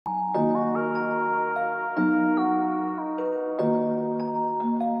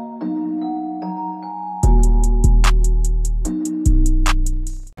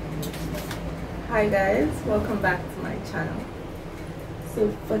Hi guys, welcome back to my channel. So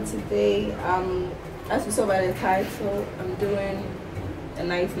for today, as you saw by the title, I'm doing a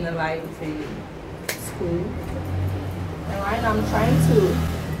night in the life in school, and right now I'm trying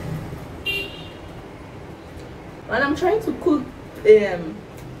to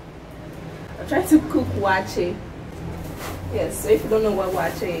cook wache. Yes, so if you don't know what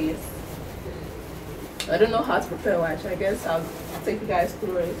wache is, I don't know how to prepare wache. I guess I'll take you guys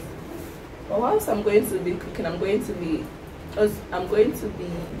through it. But whilst I'm going to be cooking, I'll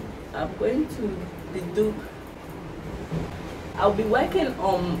be working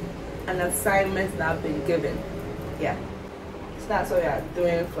on an assignment that I've been given. Yeah, so that's what we are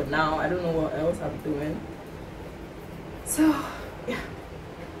doing for now. I don't know what else I'm doing. So yeah,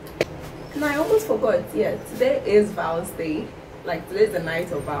 and I almost forgot. Yeah, today is Val's Day. Like, today's the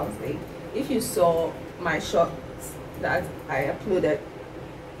night of Val's Day. If you saw my shots that I uploaded,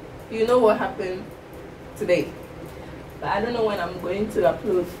 you know what happened today. But I don't know when I'm going to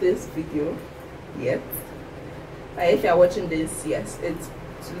upload this video yet. But if you're watching this, yes,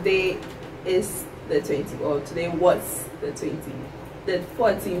 today is the 20th, or today was the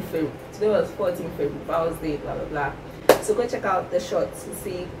 14th February. Today was 14th February, Val's Day, blah blah blah. So go check out the shots to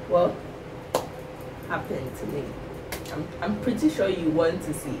see what happened to me. I'm pretty sure you want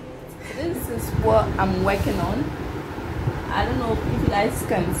to see it. This is what I'm working on. I don't know if you guys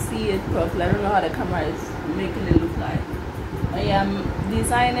can see it properly. I don't know how the camera is making it look like. I am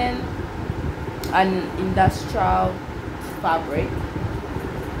designing an industrial fabric,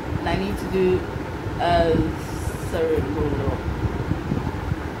 and I need to do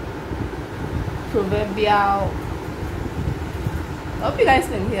proverbial. I hope you guys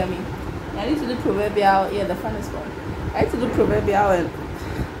can hear me. I need to do proverbial. Yeah, the fun is one. I need to do proverbial, and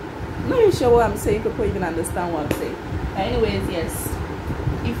I'm not even sure what I'm saying. People even understand what I'm saying. Anyways, yes,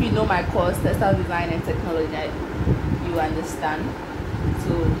 if you know my course, textile design and technology, you understand.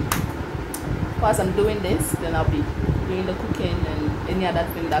 So whilst I'm doing this, then I'll be doing the cooking and any other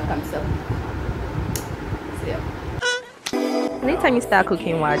thing that comes up. So yeah, anytime you start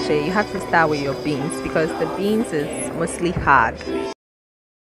cooking wache, you have to start with your beans, because the beans is mostly hard.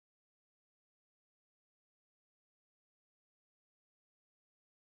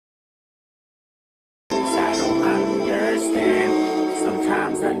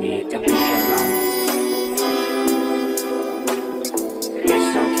 Sometimes I need to be alone.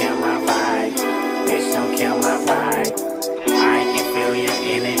 Bitch, don't kill my vibe. Bitch, don't kill my vibe. I can feel your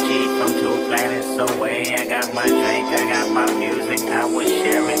energy from 2 planets away. I got my drink, I got my music. I would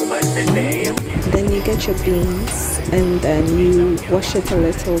share it, but today then you get your beans and then you wash it a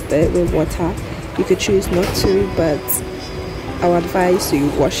little bit with water. You could choose not to, but I would advise you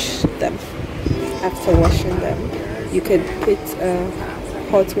wash them. After washing them, you could put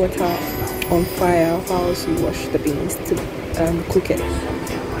hot water on fire whilst you wash the beans to cook it.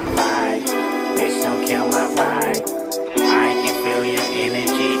 Bitch, don't kill my vibe. I can feel your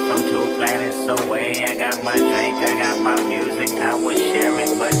energy from 2 planets away. I got my drink, I got my music. I would share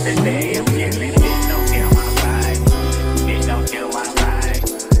it, but today I'm killing. Bitch, don't kill my vibe. Bitch, don't kill my vibe.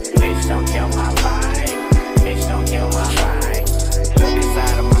 Bitch, don't kill my vibe. Bitch, don't kill my vibe. Look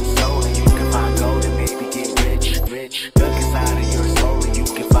inside of my soul and you can find gold and maybe get rich. Look inside of your soul and you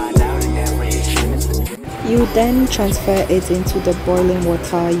can find out and never exist. You then transfer it into the boiling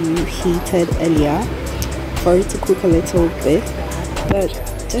water you heated earlier for it to cook a little bit, but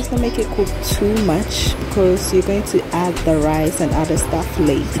just don't make it cook too much, because you're going to add the rice and other stuff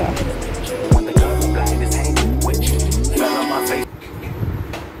later. When the color blind is hanging, which fell on my face.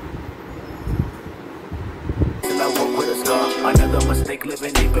 I woke with a scar, another mistake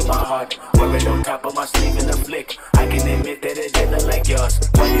living deep in my heart. Wear it on top of my sleeve in a flick. I can admit that it didn't look like yours.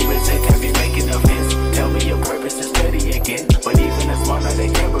 Why you resent, have you making a fence? Tell me your purpose is steady again. But even a smart light, they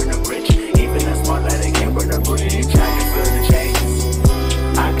can't burn a bridge. Even a smart light, they can't burn a bridge. I can feel the change.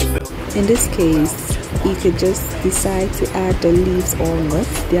 I can feel. In this case, you could just decide to add the leaves or not.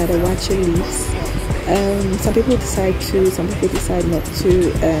 They are the wache leaves. Some people decide to, some people decide not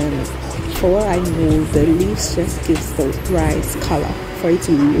to. For what I know, the leaves just gives the rice color for it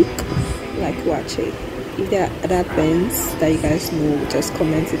to look like wache. If there are other things that you guys know, just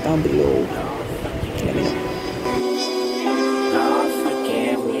comment it down below. Let me know. Lord,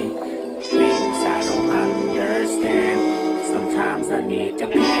 forgive me. Things I don't understand. Sometimes I need to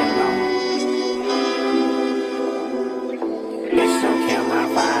be alone. Bitch, don't kill my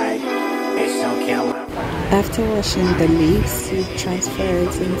vibe. Bitch, don't kill my vibe. After washing the leaves, you transfer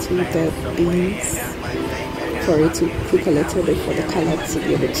it into the beans for it to cook a little bit for the color to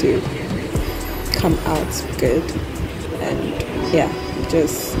be able to come out good. And yeah,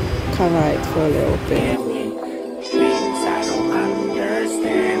 just cover it for a little bit. Things I don't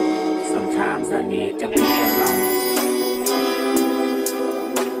understand. Sometimes I need to be alone.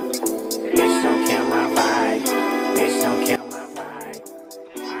 Bitch, don't kill my vibe. Bitch, don't kill my vibe.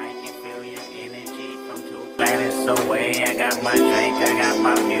 I can feel your energy from 2 planets away. I got my drink, I got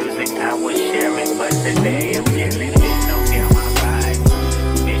my music. I was sharing, but today I'm feeling. Bitch, don't kill my vibe.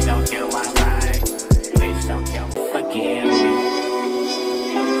 Bitch, don't kill my vibe. Bitch, don't kill my vibe. Forgive me.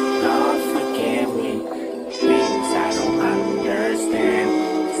 Lord, forgive me. Things I don't understand.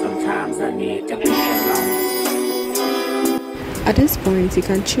 Sometimes I need to be alone. At this point, you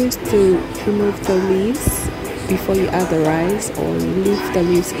can choose to remove the leaves before you add the rice, or leave the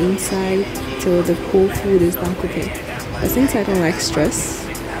leaves inside till the whole food is done cooking. But since I don't like stress,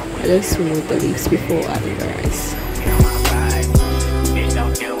 I just remove the leaves before adding the rice. Bitch,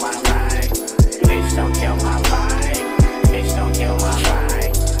 don't kill my vibe. Bitch, don't kill my vibe. Bitch, don't kill my vibe.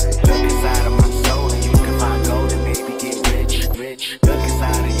 Look inside of my soul and you can find gold and maybe get rich, rich. Look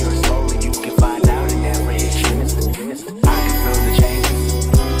inside of your soul and you can find out and never hit you. I can feel the changes.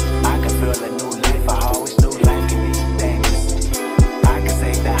 I can feel a new life. I always knew life can be dangerous. I can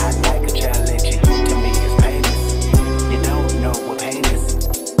say that I like a challenge and you to me is painless. You don't know what pain is.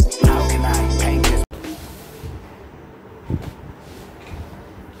 How can I paint this?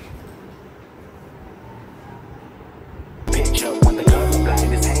 Picture when the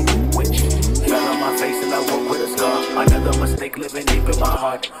colorblind is hanging, which fell on my face and I woke with a scar. Another mistake living deep in my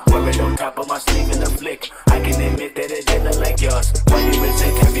heart. Wear it on top of my sleeve in a flick. I can admit that it didn't look like yours. Why you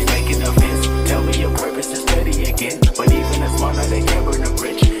resent have you making offense? Tell me your purpose is steady again. But even a small they can't burn a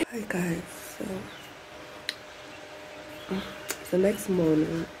bridge. Hi guys, so it's the next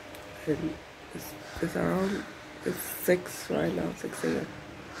morning and it's around 6 right now, 6 a.m.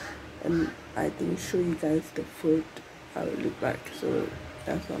 and I didn't show you guys the food how it looked like, so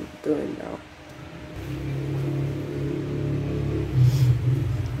that's what I'm doing now.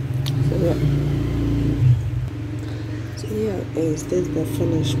 So here is this the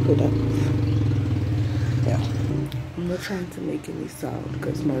finished product. Yeah, I'm not trying to make any sound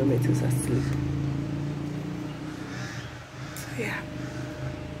because my roommate is asleep. So yeah,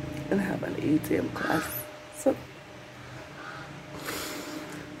 I'm gonna have an 8 a.m. class. So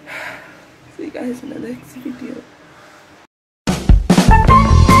see you guys in the next video.